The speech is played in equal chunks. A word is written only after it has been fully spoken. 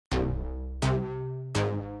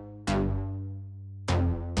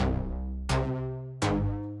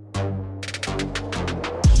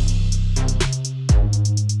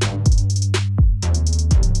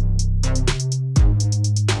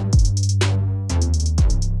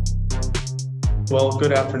Well,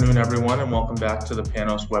 good afternoon, everyone, and welcome back to the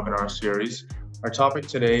Panos webinar series. Our topic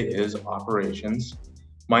today is operations.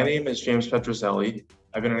 My name is James Petrozzelli.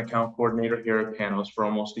 I've been an account coordinator here at Panos for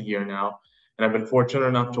almost a year now, and I've been fortunate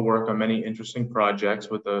enough to work on many interesting projects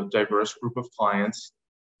with a diverse group of clients,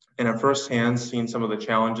 and I've firsthand seen some of the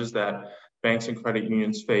challenges that banks and credit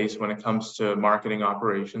unions face when it comes to marketing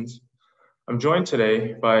operations. I'm joined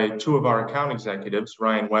today by two of our account executives,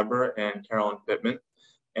 Ryan Weber and Carolyn Pittman.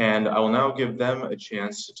 And I will now give them a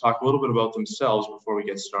chance to talk a little bit about themselves before we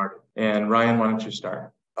get started. And Ryan, why don't you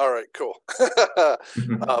start? All right, cool.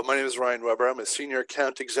 My name is Ryan Weber. I'm a senior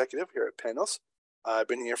account executive here at Panos. I've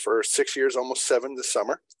been here for 6 years, almost 7 this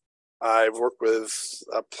summer. I've worked with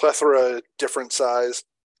a plethora of different size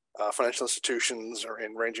financial institutions,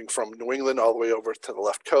 ranging from New England all the way over to the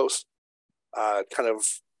left coast,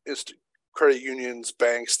 credit unions,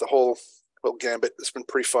 banks, the whole gambit. It's been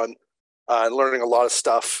pretty fun. Learning a lot of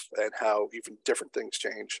stuff and how even different things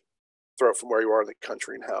change throughout from where you are in the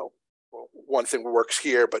country, and how one thing works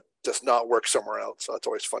here but does not work somewhere else. So it's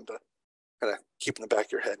always fun to kind of keep in the back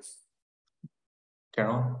of your head.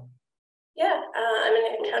 Carolyn? Yeah, I'm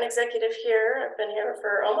an account executive here. I've been here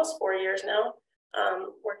for almost 4 years now,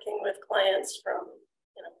 working with clients from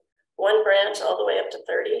one branch all the way up to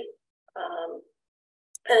 30.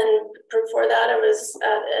 And before that, I was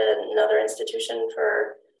at another institution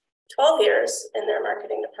for 12 years in their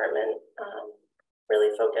marketing department,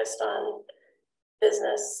 really focused on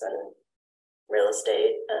business and real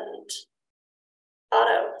estate and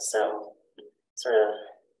auto. So sort of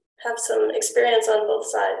have some experience on both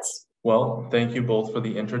sides. Well, thank you both for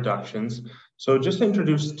the introductions. So just to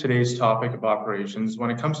introduce today's topic of operations, when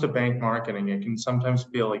it comes to bank marketing, it can sometimes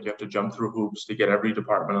feel like you have to jump through hoops to get every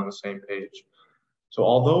department on the same page. So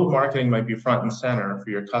although marketing might be front and center for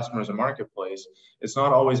your customers and marketplace, it's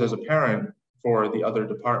not always as apparent for the other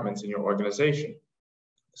departments in your organization.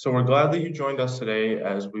 So we're glad that you joined us today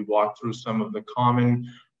as we walk through some of the common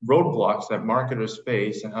roadblocks that marketers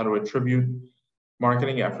face and how to attribute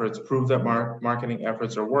marketing efforts, prove that marketing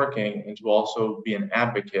efforts are working, and to also be an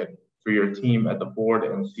advocate for your team at the board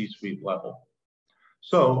and C-suite level.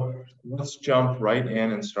 So let's jump right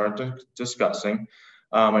in and start discussing.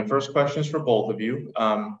 My first question is for both of you.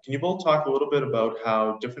 Can you both talk a little bit about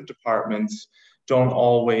how different departments don't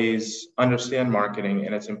always understand marketing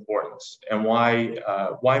and its importance, and why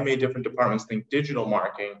may different departments think digital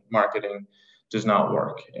marketing does not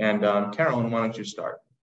work? And Carolyn, why don't you start?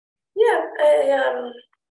 Yeah,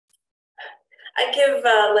 I give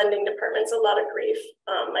lending departments a lot of grief.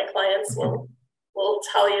 My clients will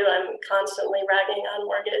tell you I'm constantly ragging on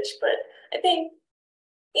mortgage, but I think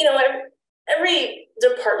every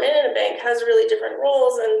department in a bank has really different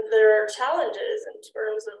roles, and there are challenges in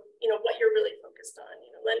terms of what you're really focused on.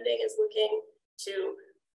 Lending is looking to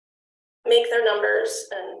make their numbers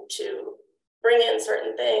and to bring in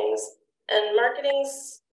certain things, and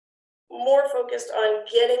marketing's more focused on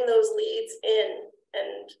getting those leads in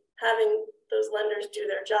and having those lenders do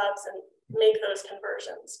their jobs and make those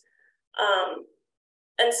conversions.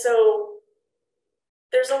 And so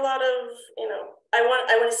there's a lot of I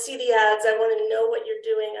want to see the ads. I want to know what you're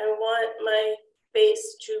doing. I want my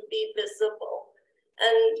face to be visible.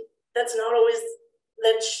 And that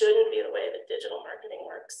shouldn't be the way that digital marketing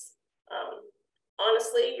works.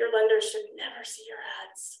 Honestly, your lenders should never see your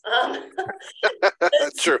ads.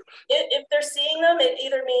 That's true. If they're seeing them, it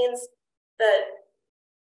either means that,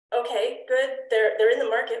 okay, good, they're in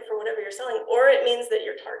the market for whatever you're selling, or it means that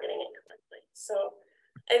you're targeting it correctly. So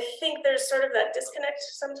I think there's sort of that disconnect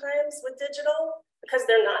sometimes with digital because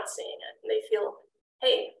they're not seeing it. And they feel,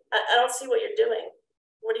 hey, I don't see what you're doing.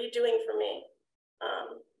 What are you doing for me?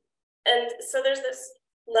 And so there's this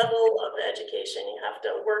level of education. You have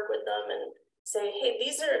to work with them and say, hey,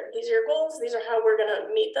 these are your goals. These are how we're going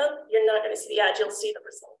to meet them. You're not going to see the ad. You'll see the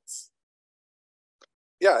results.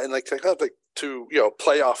 Yeah, and to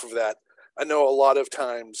play off of that, I know a lot of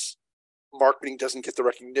times marketing doesn't get the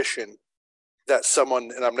recognition that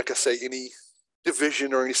someone, and I'm not going to say any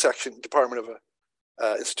division or any section, department of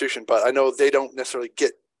a institution, but I know they don't necessarily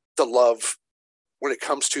get the love when it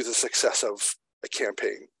comes to the success of a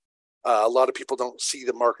campaign. A lot of people don't see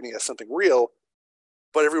the marketing as something real,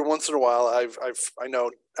 but every once in a while, I know,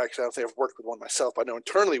 actually, I don't think I've worked with one myself, but I know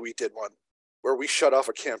internally we did one where we shut off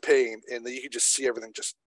a campaign and you could just see everything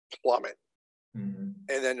just plummet. Mm-hmm.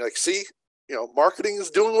 And then see, marketing is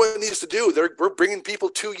doing what it needs to do. We're bringing people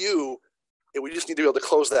to you, and we just need to be able to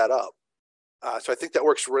close that up. So I think that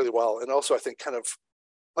works really well. And also I think kind of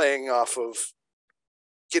playing off of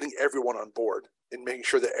getting everyone on board and making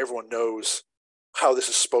sure that everyone knows how this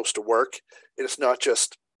is supposed to work. And it's not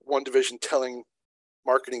just one division telling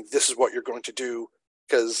marketing, this is what you're going to do,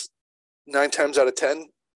 because 9 times out of 10,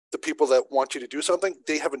 the people that want you to do something,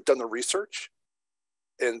 they haven't done the research.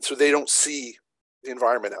 And so they don't see the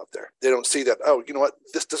environment out there. They don't see that, oh, you know what,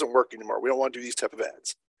 this doesn't work anymore. We don't want to do these type of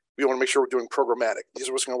ads. We want to make sure we're doing programmatic. These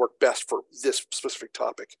are what's going to work best for this specific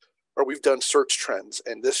topic. Or we've done search trends,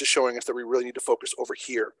 and this is showing us that we really need to focus over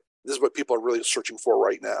here. This is what people are really searching for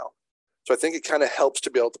right now. So I think it kind of helps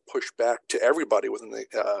to be able to push back to everybody within the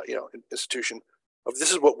institution of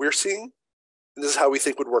this is what we're seeing, and this is how we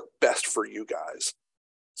think would work best for you guys.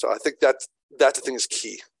 So I think that's the thing is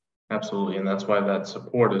key. Absolutely, and that's why that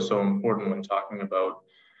support is so important when talking about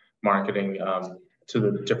marketing to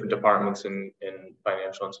the different departments in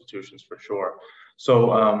financial institutions, for sure.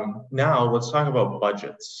 So now let's talk about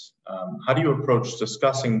budgets. How do you approach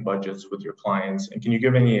discussing budgets with your clients, and can you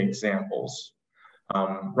give any examples?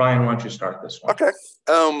 Ryan, why don't you start this one? Okay.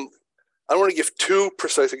 I don't want to give too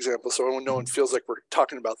precise examples so no one feels like we're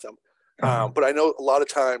talking about them. But I know a lot of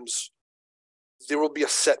times there will be a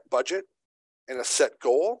set budget and a set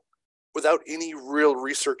goal without any real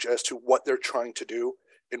research as to what they're trying to do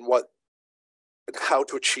and how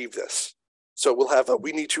to achieve this. So we'll have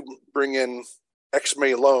we need to bring in X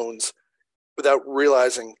many loans without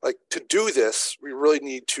realizing, like, to do this, we really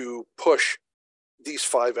need to push these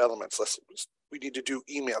 5 elements. We need to do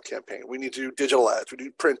email campaign. We need to do digital ads. We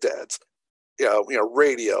do print ads,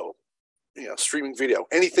 radio, streaming video,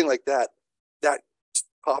 anything like that. That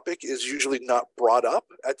topic is usually not brought up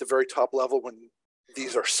at the very top level when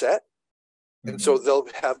these are set. And so they'll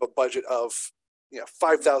have a budget of,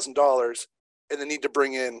 $5,000 and they need to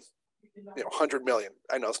bring in, 100 million.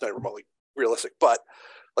 I know it's not remotely realistic, but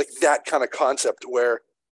like that kind of concept where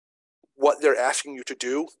what they're asking you to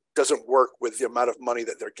do doesn't work with the amount of money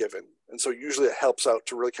that they're given. And so usually it helps out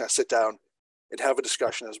to really kind of sit down and have a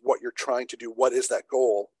discussion as what you're trying to do. What is that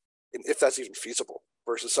goal? And if that's even feasible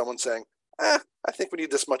versus someone saying, I think we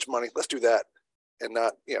need this much money. Let's do that. And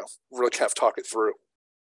not, really kind of talk it through.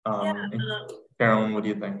 Carolyn, what do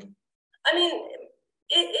you think? I mean,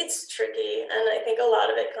 it's tricky. And I think a lot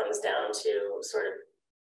of it comes down to sort of,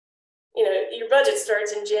 your budget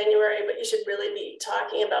starts in January, but you should really be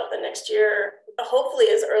talking about the next year, hopefully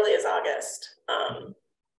as early as August.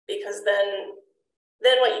 Because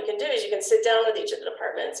then what you can do is you can sit down with each of the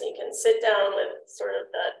departments and you can sit down with sort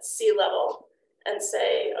of that C-level and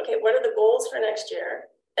say, okay, what are the goals for next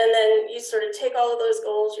year? And then you sort of take all of those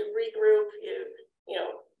goals, you regroup, you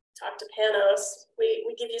talk to Panos, we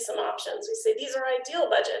give you some options. We say, these are ideal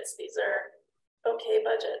budgets. These are okay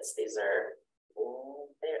budgets. These are,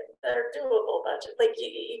 they're doable budget. Like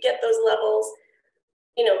you get those levels,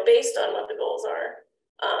 based on what the goals are.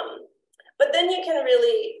 But then you can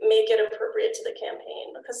really make it appropriate to the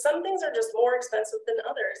campaign because some things are just more expensive than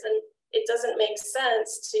others. And it doesn't make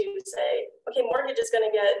sense to say, okay, mortgage is going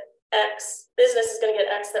to get X, business is going to get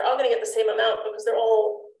X. They're all going to get the same amount because they're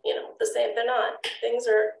all, the same. They're not. Things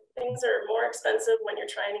are more expensive when you're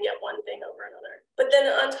trying to get one thing over another. But then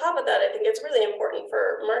on top of that, I think it's really important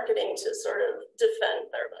for marketing to sort of defend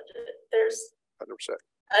their budget. There's 100%.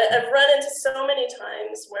 I've run into so many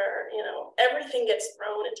times where, everything gets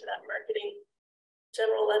thrown into that marketing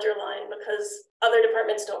general ledger line because other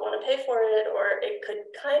departments don't want to pay for it, or it could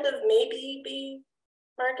kind of maybe be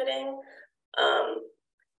marketing.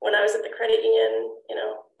 When I was at the credit union,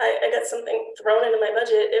 I got something thrown into my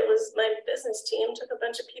budget. It was my business team took a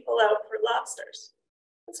bunch of people out for lobsters.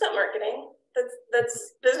 It's not marketing.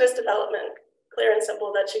 That's business development, clear and simple.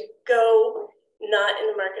 That should go not in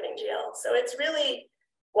the marketing GL. So it's really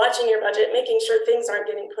watching your budget, making sure things aren't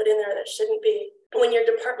getting put in there that shouldn't be. When your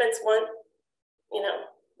departments want,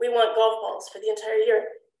 we want golf balls for the entire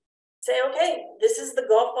year. Say, okay, this is the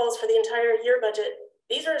golf balls for the entire year budget.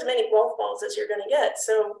 These are as many golf balls as you're going to get.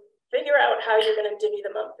 So figure out how you're going to divvy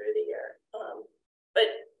them up through the year. But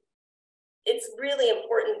it's really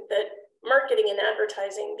important that marketing and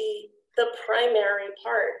advertising be the primary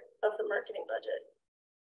part of the marketing budget.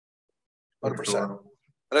 100%.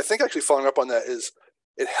 And I think actually following up on that is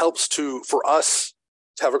it helps for us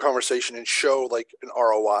to have a conversation and show like an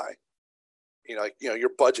ROI. Your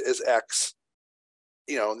budget is X.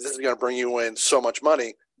 This is going to bring you in so much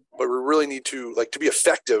money. But we really need to be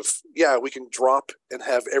effective. Yeah, we can drop and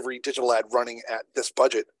have every digital ad running at this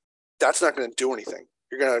budget. That's not going to do anything.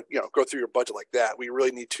 You're going to, go through your budget like that. We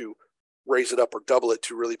really need to raise it up or double it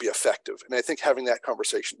to really be effective. And I think having that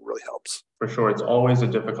conversation really helps. For sure. It's always a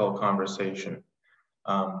difficult conversation.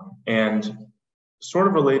 And sort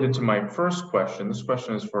of related to my first question, this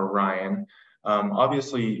question is for Ryan.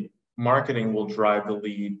 Obviously, marketing will drive the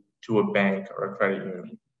lead to a bank or a credit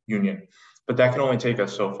union. But that can only take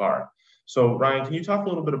us so far. So Ryan, can you talk a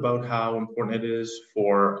little bit about how important it is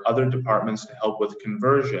for other departments to help with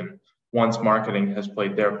conversion once marketing has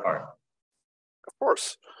played their part? Of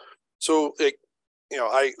course. So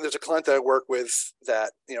there's a client that I work with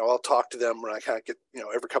that, I'll talk to them when I kind of get,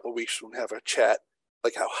 every couple of weeks we'll have a chat,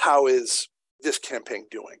 like how is this campaign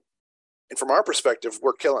doing? And from our perspective,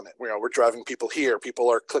 we're killing it. We're driving people here, people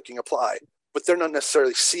are clicking apply, but they're not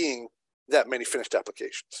necessarily seeing that many finished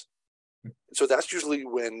applications. And so that's usually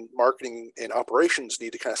when marketing and operations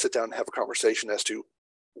need to kind of sit down and have a conversation as to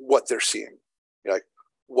what they're seeing. Like,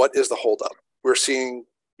 what is the holdup? We're seeing,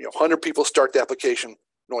 100 people start the application and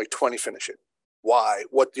only 20 finish it. Why?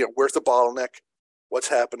 Where's the bottleneck? What's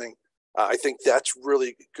happening? I think that's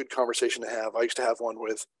really good conversation to have. I used to have one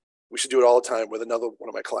we used to do it all the time with another one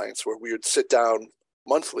of my clients where we would sit down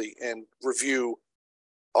monthly and review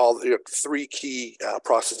all the 3 key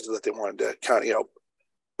processes that they wanted to kind of,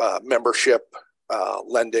 membership,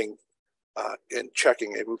 lending, and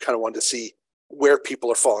checking. And we kind of wanted to see where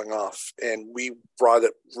people are falling off. And we brought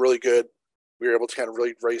it really good. We were able to kind of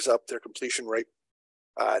really raise up their completion rate.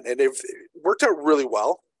 And it worked out really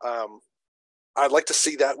well. I'd like to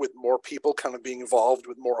see that with more people kind of being involved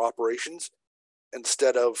with more operations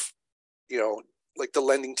instead of, like the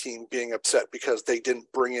lending team being upset because they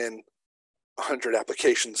didn't bring in 100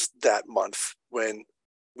 applications that month when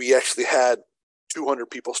we actually had 200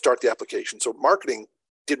 people start the application. So marketing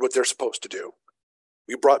did what they're supposed to do.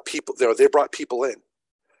 We brought people there. They brought people in.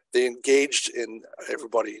 They engaged in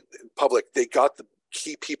everybody in public. They got the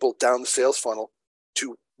key people down the sales funnel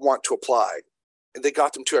to want to apply, and they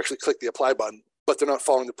got them to actually click the apply button, but they're not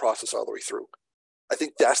following the process all the way through. I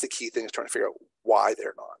think that's the key thing, is trying to figure out why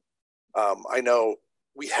they're not. I know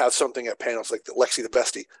we have something at panels like the Lexi the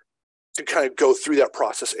Bestie to kind of go through that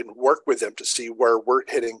process and work with them to see where we're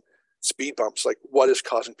hitting speed bumps, like what is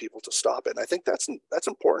causing people to stop it. And I think that's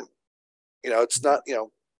important. It's not,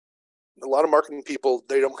 a lot of marketing people,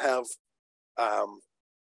 they don't have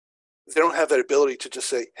that ability to just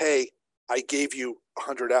say, hey, I gave you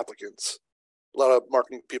 100 applicants. A lot of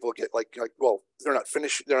marketing people get like, well, they're not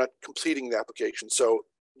completing the application, so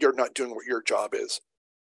you're not doing what your job is.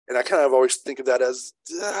 And I kind of always think of that as,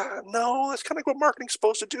 no, that's kind of what marketing's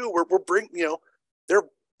supposed to do. We're bringing, they're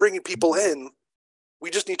bringing people in. We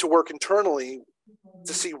just need to work internally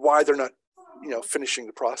to see why they're not, finishing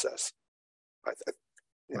the process. Right.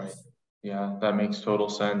 Yeah, that makes total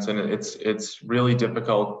sense. And it's really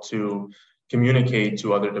difficult to communicate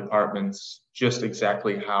to other departments just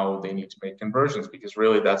exactly how they need to make conversions, because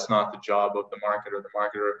really that's not the job of the marketer. The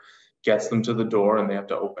marketer gets them to the door and they have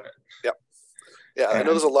to open it. Yep. Yeah, I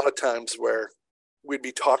know there's a lot of times where we'd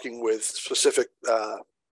be talking with specific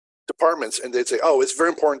departments and they'd say, oh, it's very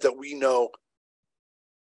important that we know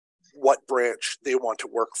what branch they want to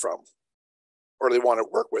work from or they want to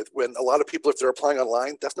work with. When a lot of people, if they're applying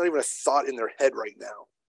online, that's not even a thought in their head right now.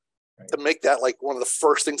 Right. To make that like one of the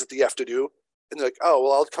first things that they have to do. And they're like, oh,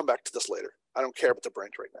 well, I'll come back to this later. I don't care about the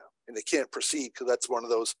branch right now. And they can't proceed because that's one of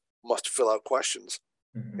those must fill out questions.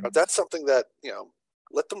 Mm-hmm. That's something that,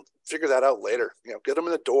 let them figure that out later. Get them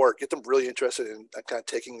in the door, get them really interested in kind of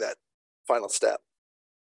taking that final step.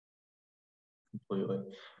 Completely.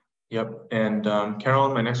 Yep. And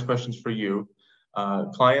Carolyn, my next question is for you.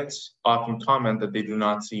 Clients often comment that they do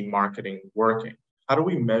not see marketing working. How do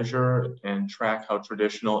we measure and track how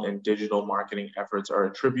traditional and digital marketing efforts are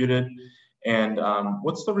attributed? And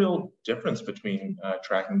what's the real difference between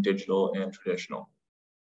tracking digital and traditional?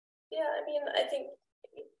 Yeah, I think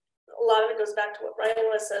a lot of it goes back to what Ryan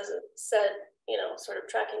said, sort of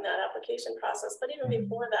tracking that application process. But even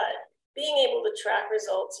before that, being able to track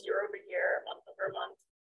results year over year, month over month,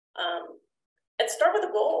 and start with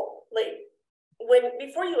a goal. Like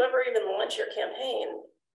before you ever even launch your campaign,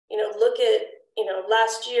 look at,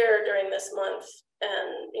 last year during this month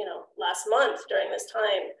and, last month during this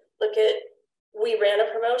time, look at, we ran a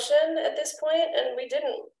promotion at this point and we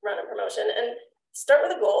didn't run a promotion, and start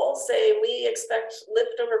with a goal. Say we expect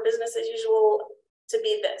leftover business as usual to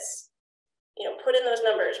be this. Put in those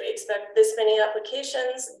numbers. We expect this many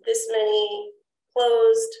applications, this many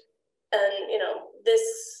closed, and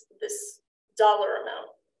this dollar amount.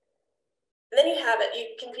 And then you have it.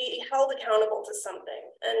 You can be held accountable to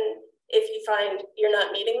something. And if you find you're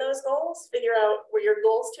not meeting those goals, figure out, were your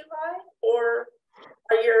goals too high, or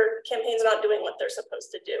are your campaigns not doing what they're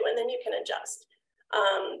supposed to do? And then you can adjust.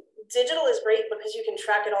 Digital is great because you can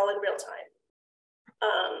track it all in real time.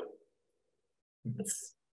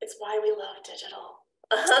 It's why we love digital.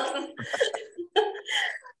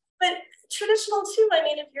 But traditional too,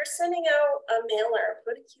 if you're sending out a mailer,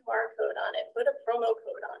 put a QR code on it, put a promo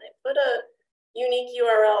code on it, put a unique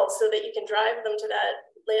URL so that you can drive them to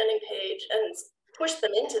that landing page and push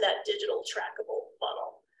them into that digital trackable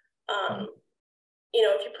funnel. You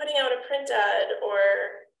know, if you're putting out a print ad, or,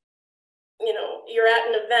 you know, you're at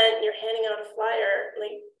an event and you're handing out a flyer,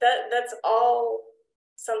 like that's all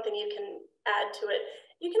something you can add to it.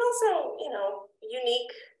 You can also, you know,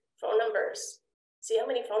 unique phone numbers. See how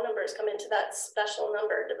many phone numbers come into that special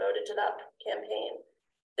number devoted to that campaign.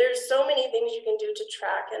 There's so many things you can do to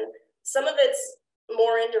track, and some of it's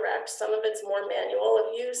more indirect, some of it's more manual.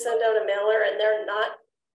 If you send out a mailer and they're not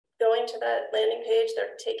going to that landing page,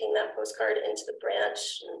 they're taking that postcard into the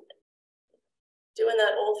branch and doing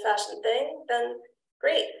that old-fashioned thing, then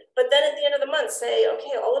great. But then at the end of the month, say,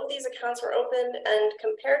 okay, all of these accounts were opened, and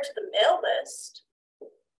compared to the mail list,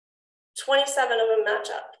 27 of them match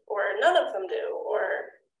up, or none of them do,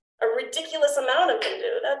 or a ridiculous amount of them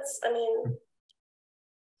do. That's, I mean,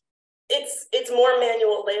 it's more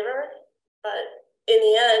manual labor, but in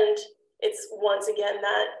the end, it's once again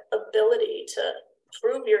that ability to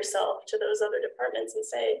prove yourself to those other departments and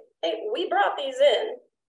say, hey, we brought these in.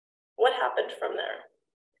 What happened from there?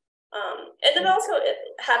 And then also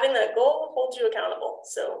having that goal holds you accountable.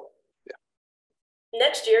 So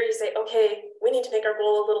next year you say, okay, we need to make our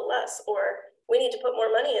goal a little less, or we need to put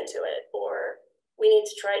more money into it, or we need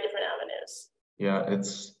to try different avenues. Yeah,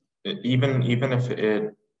 even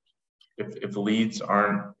if leads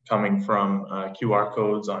aren't coming from QR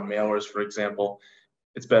codes on mailers, for example,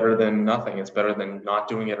 it's better than nothing. It's better than not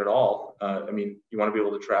doing it at all. I mean, you want to be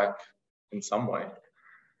able to track in some way.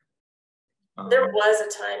 There was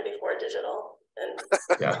a time before digital, and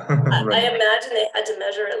yeah, I imagine they had to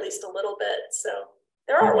measure at least a little bit. So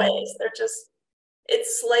there are ways. They're just,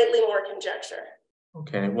 it's slightly more conjecture.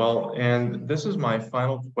 Okay, well, and this is my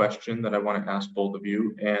final question that I want to ask both of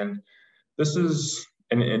you, and this is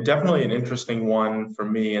definitely an interesting one for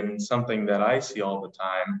me, and something that I see all the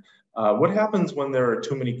time. What happens when there are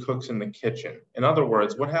too many cooks in the kitchen? In other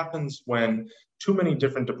words, what happens when too many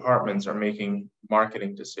different departments are making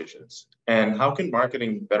marketing decisions? And how can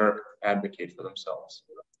marketing better advocate for themselves?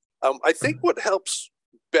 I think what helps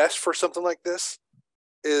best for something like this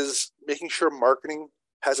is making sure marketing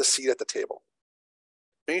has a seat at the table.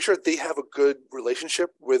 Making sure they have a good relationship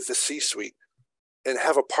with the C-suite and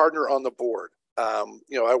have a partner on the board.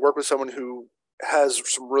 You know, I work with someone who has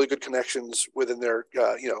some really good connections within their,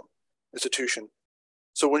 institution.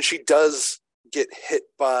 So when she does get hit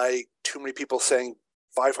by too many people saying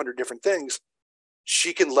 500 different things,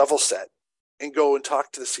 she can level set and go and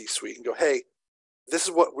talk to the C-suite and go, hey, this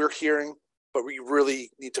is what we're hearing, but we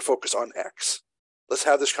really need to focus on X. Let's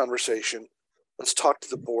have this conversation. Let's talk to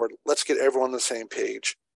the board. Let's get everyone on the same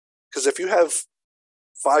page. Because if you have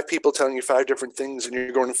 5 people telling you 5 different things and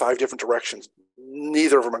you're going in 5 different directions, none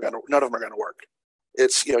of them are going to work.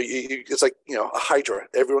 It's, you know, it's like, you know, a hydra.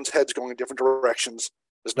 Everyone's head's going in different directions.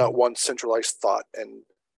 There's not one centralized thought. And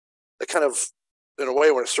it kind of, in a way,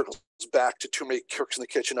 when it circles back to too many cooks in the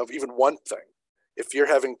kitchen of even one thing, if you're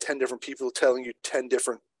having 10 different people telling you 10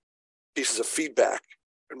 different pieces of feedback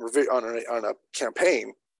on a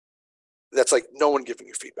campaign, that's like no one giving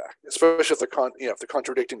you feedback, especially if they're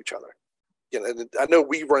contradicting each other. You know, and I know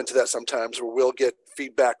we run into that sometimes where we'll get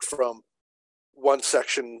feedback from one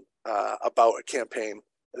section about a campaign,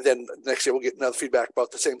 and then the next day we'll get another feedback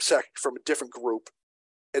about the same sec from a different group,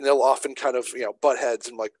 and they'll often kind of, you know, butt heads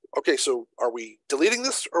and like, okay, so are we deleting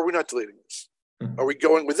this or are we not deleting this? Are we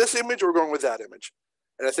going with this image or are we going with that image?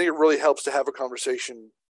 And I think it really helps to have a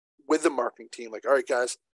conversation with the marketing team, like, all right,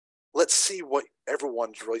 guys, let's see what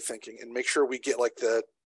everyone's really thinking and make sure we get like the,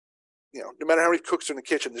 you know, no matter how many cooks are in the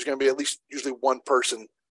kitchen, there's going to be at least usually one person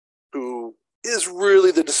who is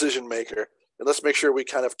really the decision maker. And let's make sure we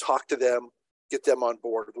kind of talk to them, get them on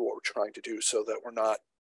board with what we're trying to do so that we're not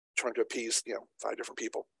trying to appease, you know, 5 different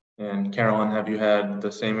people. And Carolyn, have you had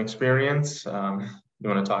the same experience? You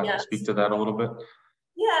want to speak to that a little bit?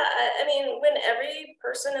 Yeah, I mean, when every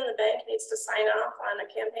person in the bank needs to sign off on a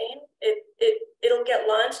campaign, it'll get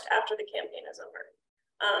launched after the campaign is over.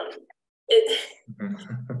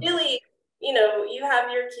 Really, you know, you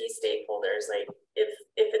have your key stakeholders. Like if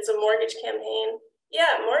it's a mortgage campaign,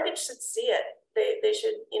 yeah, mortgage should see it. They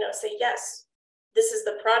should, you know, say, yes, this is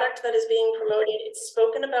the product that is being promoted. It's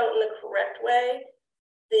spoken about in the correct way.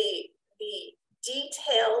 The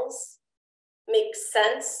details make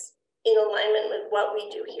sense in alignment with what we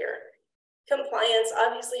do here. Compliance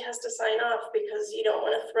obviously has to sign off because you don't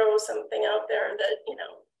want to throw something out there that, you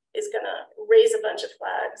know, is going to raise a bunch of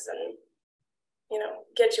flags and, you know,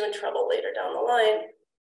 get you in trouble later down the line.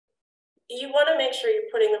 You want to make sure you're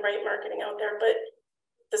putting the right marketing out there, but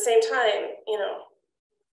at the same time, you know,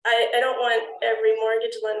 I don't want every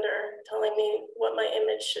mortgage lender telling me what my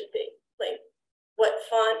image should be. Like, what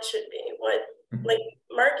font should be, what, like,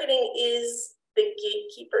 marketing is the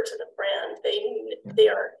gatekeeper to the brand. They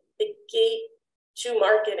are the gate to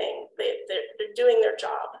marketing. They're doing their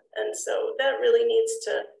job. And so that really you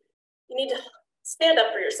need to stand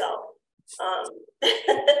up for yourself.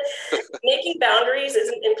 Making boundaries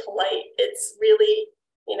isn't impolite. It's really,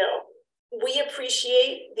 we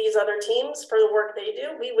appreciate these other teams for the work they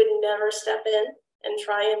do. We would never step in and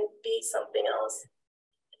try and be something else.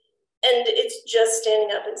 And it's just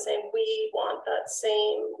standing up and saying, we want that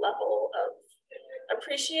same level of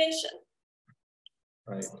appreciation.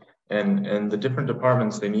 Right. And the different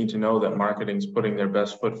departments, they need to know that marketing's putting their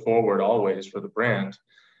best foot forward always for the brand.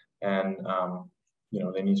 And,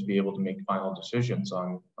 they need to be able to make final decisions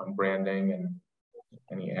on branding and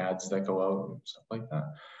any ads that go out and stuff like that.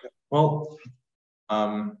 Well,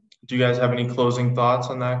 do you guys have any closing thoughts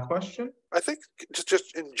on that question? I think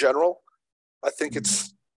just in general, I think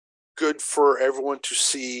it's good for everyone to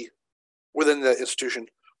see within the institution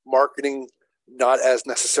marketing not as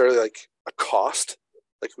necessarily like a cost,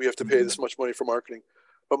 like we have to pay this much money for marketing,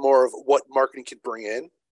 but more of what marketing can bring in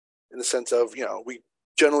the sense of, we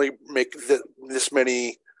generally make this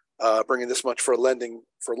many, bringing this much for lending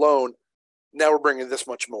for loan. Now we're bringing this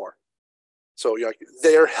much more. So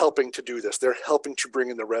they're helping to do this. They're helping to bring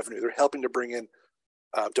in the revenue. They're helping to bring in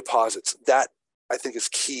deposits. That I think is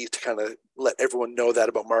key to kind of let everyone know that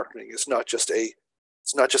about marketing. It's not just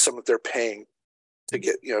something they're paying to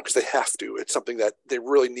get, because they have to. It's something that they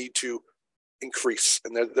really need to increase,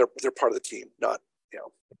 and they're part of the team, not.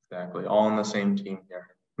 Exactly, all on the same team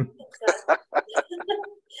here. Exactly.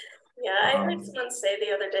 Yeah, I heard someone say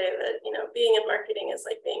the other day that, being in marketing is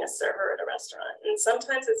like being a server at a restaurant. And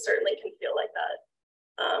sometimes it certainly can feel like that.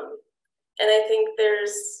 And I think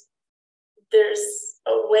there's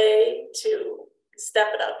a way to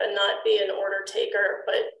step it up and not be an order taker,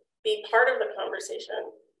 but be part of the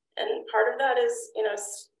conversation. And part of that is,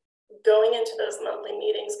 going into those monthly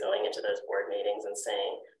meetings, going into those board meetings and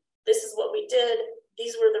saying, this is what we did.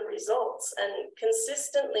 These were the results. And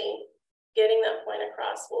consistently getting that point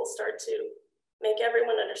across will start to make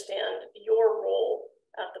everyone understand your role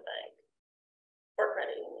at the bank or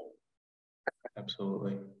credit union.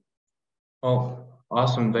 Absolutely. Well,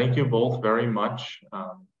 awesome. Thank you both very much.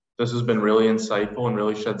 This has been really insightful and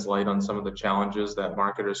really sheds light on some of the challenges that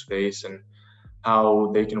marketers face and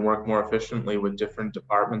how they can work more efficiently with different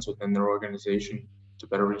departments within their organization to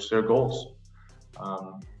better reach their goals.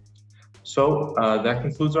 So that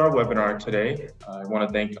concludes our webinar today. I want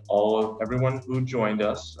to thank everyone who joined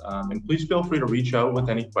us, and please feel free to reach out with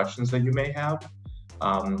any questions that you may have.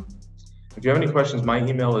 If you have any questions, my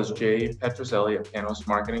email is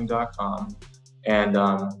jpetrozzelli@panosmarketing.com, and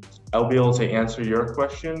I'll be able to answer your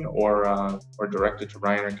question or direct it to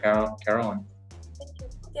Ryan or Carolyn.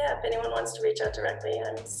 Yeah, if anyone wants to reach out directly,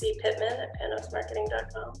 I'm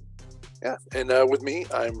cpittman@panosmarketing.com. Yeah, and with me,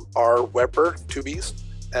 I'm R. Weber, 2 B's,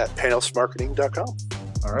 at panosmarketing.com.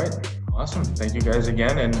 All right, awesome. Thank you guys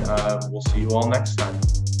again, and we'll see you all next time.